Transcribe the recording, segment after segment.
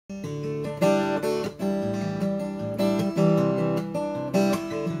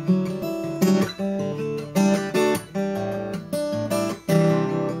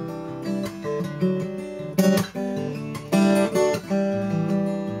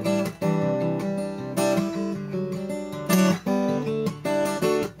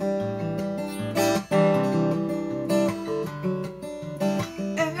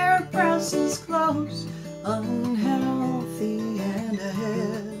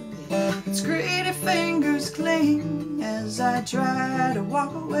its greedy fingers cling as I try to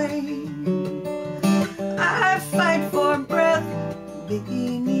walk away. I fight for breath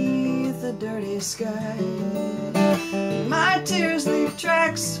beneath a dirty sky. My tears leave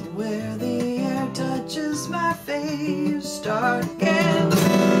tracks where the air touches my face. Start again,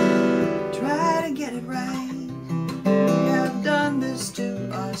 try to get it right. We have done this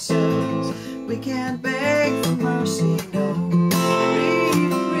to ourselves. We can't beg for mercy, no.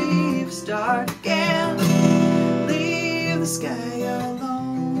 Breathe, start again. Leave the sky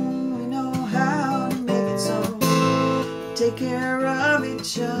alone. We know how to make it so. Take care of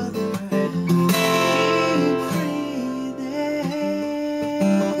each other and keep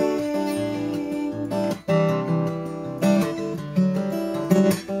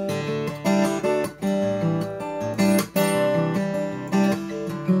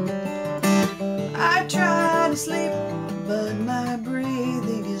I try to sleep, but my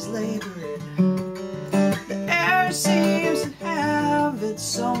breathing is labored. The air seems to have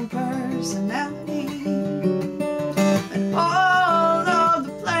its own personality, and all of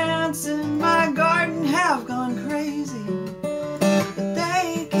the plants in my garden have gone crazy, but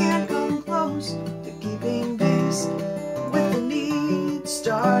they can't come close to keeping pace with the need.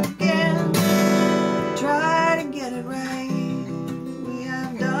 Start again, try to get it right. We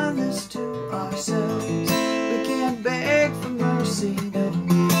have done this to ourselves. We can't beg for mercy, no.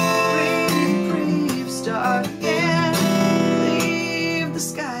 Breathe, start again. Leave the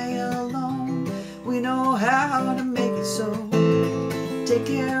sky alone. We know how to make it so. Take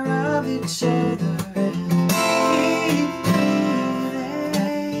care of each other and keep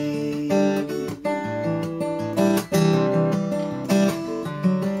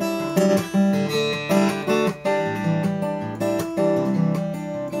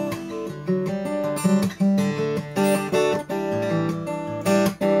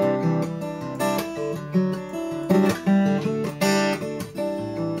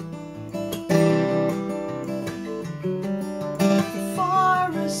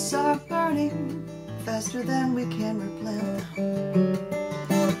faster than we can replant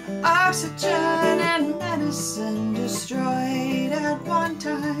them. Oxygen and medicine destroyed at one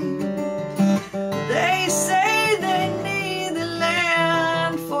time. They say they need the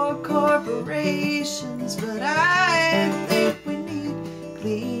land for corporations, but I think we need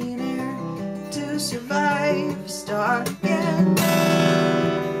clean air to survive. Start again,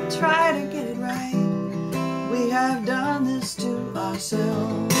 try to get it right. We have done this to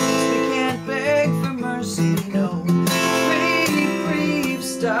ourselves. We can't beg for mercy, no. Breathe,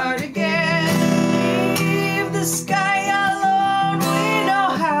 start